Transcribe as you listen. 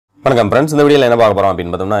வணக்கம் ஃப்ரெண்ட்ஸ், இந்த வீடியோவில் என்ன பார்க்க போகிறோம்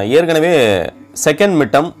அப்படின்னு பார்த்தோம்னா, ஏற்கனவே செகண்ட்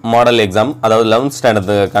மிட்டம் மாடல் எக்ஸாம், அதாவது 11th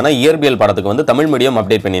ஸ்டாண்டர்டுக்கான இயற்பியல் பாடத்துக்கு வந்து தமிழ் மீடியம்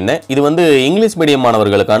அப்டேட் பண்ணியிருந்தேன். இது வந்து இங்கிலீஷ் மீடியம்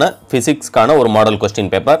மாணவர்களுக்கான ஃபிசிக்ஸ்க்கான ஒரு மாடல்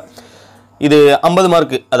கொஸ்டின் பேப்பர். இது 50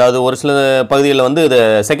 மார்க்கு, அதாவது ஒரு சில பகுதிகளில் வந்து இது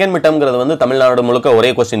செகண்ட் மிட்டம்ங்கிறது வந்து தமிழ்நாடு முழுக்க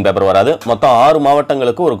ஒரே கொஸ்டின் பேப்பர் வராது, மொத்தம் 6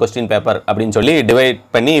 மாவட்டங்களுக்கு ஒரு கொஸ்டின் பேப்பர் அப்படின்னு சொல்லி டிவைட்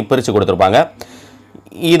பண்ணி பிரித்து கொடுத்துருப்பாங்க.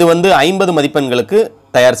 இது வந்து 50 மதிப்பெண்களுக்கு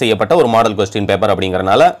தயார் செய்யப்பட்ட ஒரு மாடல் கொஸ்டின் பேப்பர்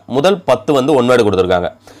அப்படிங்கிறனால முதல் 10 வந்து ஒன் வேர்டு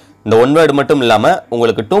கொடுத்துருக்காங்க. இந்த ஒன் வேர்டு மட்டும் இல்லாமல்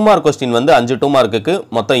உங்களுக்கு 2 மார்க் கொஸ்டின் வந்து 5 2 மார்க்குக்கு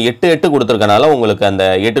மொத்தம் 8 கொடுத்துருக்கனால உங்களுக்கு அந்த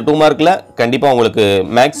 8 2 மார்க்கில் கண்டிப்பாக உங்களுக்கு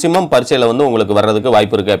மேக்ஸிமம் பரீட்சையில் வந்து உங்களுக்கு வர்றதுக்கு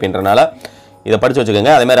வாய்ப்பு இருக்குது அப்படின்றனால இதை படித்து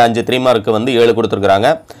வச்சுக்கோங்க. அதேமாதிரி 5 3 மார்க்கு வந்து 7 கொடுத்துருக்குறாங்க.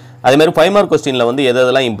 அதேமாதிரி 5 மார்க் கொஸ்டினில் வந்து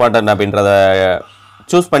எதெல்லாம் இம்பார்ட்டன்ட் அப்படின்றத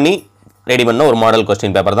சூஸ் பண்ணி ரெடி பண்ண ஒரு மாடல்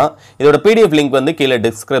கொஸ்டின் பேப்பர் தான். இதோட பிடிஎஃப் லிங்க் வந்து கீழே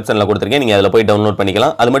டிஸ்கிரிப்ஷனில் கொடுத்துருக்கேன், நீங்கள் அதில் போய் டவுன்லோட்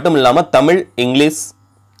பண்ணிக்கலாம். அது மட்டும் இல்லாமல் தமிழ், இங்கிலீஷ்,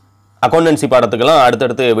 அக்கௌண்டன்சி பாடத்துக்கெல்லாம்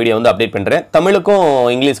அடுத்தடுத்து வீடியோ வந்து அப்டேட் பண்ணுறேன். தமிழுக்கும்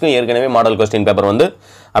இங்கிலீஷ்க்கும் ஏற்கனவே மாடல் கொஸ்டின் பேப்பர் வந்து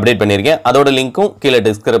அப்டேட் பண்ணியிருக்கேன். அதோட லிங்க்கும் கீழே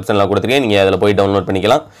டிஸ்கிரிப்ஷனில் கொடுத்துருக்கேன், நீங்கள் அதில் போய் டவுன்லோட்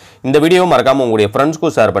பண்ணிக்கலாம். இந்த வீடியோ மறக்காமல் உங்களுடைய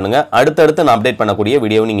ஃப்ரெண்ட்ஸ்க்கும் ஷேர் பண்ணுங்கள். அடுத்தடுத்து நான் அப்டேட் பண்ணக்கூடிய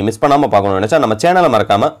வீடியோ நீங்கள் மிஸ் பண்ணாமல் பார்க்கணும்னு நினச்சா நம்ம சேனலை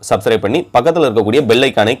மறக்காமல் சப்ஸ்கிரைப் பண்ணி பக்கத்தில் இருக்கக்கூடிய பெல்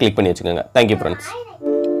ஐக்கானை கிளிக் பண்ணி வச்சுக்கோங்க. Thank you friends.